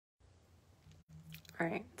All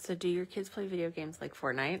right. So do your kids play video games like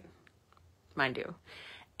Fortnite? Mine do.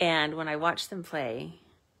 And when I watch them play,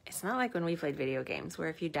 it's not like when we played video games where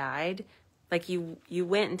if you died, like you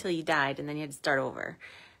went until you died and then you had to start over.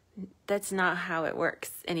 That's not how it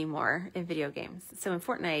works anymore in video games. So in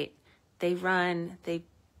Fortnite, they run, they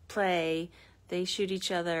play, they shoot each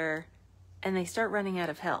other, and they start running out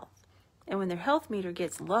of health. And when their health meter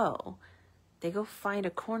gets low, they go find a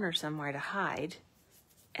corner somewhere to hide,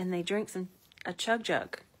 and they drink a chug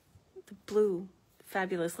jug, the blue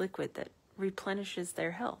fabulous liquid that replenishes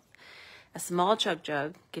their health. A small chug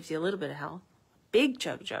jug gives you a little bit of health. Big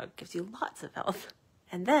chug jug gives you lots of health.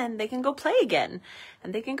 And then they can go play again,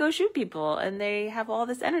 and they can go shoot people, and they have all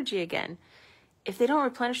this energy again. If they don't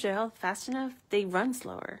replenish their health fast enough, they run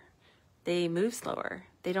slower. They move slower.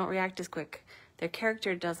 They don't react as quick. Their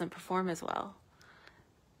character doesn't perform as well.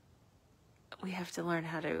 We have to learn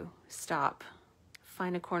how to stop,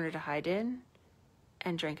 find a corner to hide in,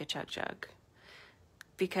 and drink a chug jug.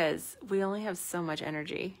 Because we only have so much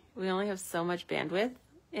energy. We only have so much bandwidth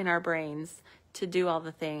in our brains to do all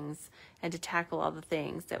the things and to tackle all the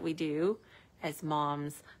things that we do as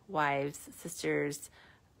moms, wives, sisters,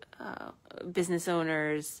 business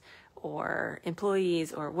owners, or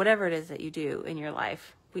employees, or whatever it is that you do in your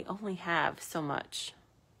life. We only have so much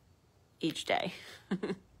each day.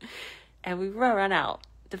 And we will run out.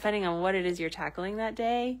 Depending on what it is you're tackling that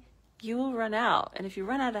day, you will run out. And if you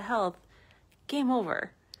run out of health, game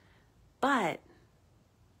over. But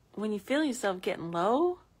when you feel yourself getting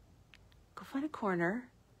low, go find a corner,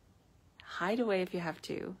 hide away if you have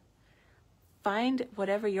to. Find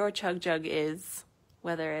whatever your chug jug is,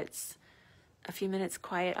 whether it's a few minutes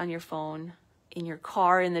quiet on your phone, in your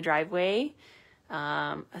car in the driveway,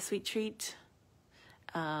 a sweet treat,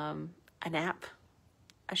 a nap,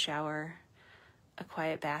 a shower, a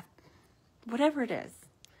quiet bath, whatever it is,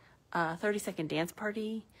 a 30-second dance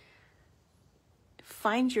party.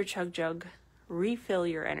 Find your chug jug, refill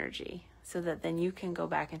your energy so that then you can go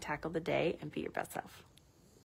back and tackle the day and be your best self.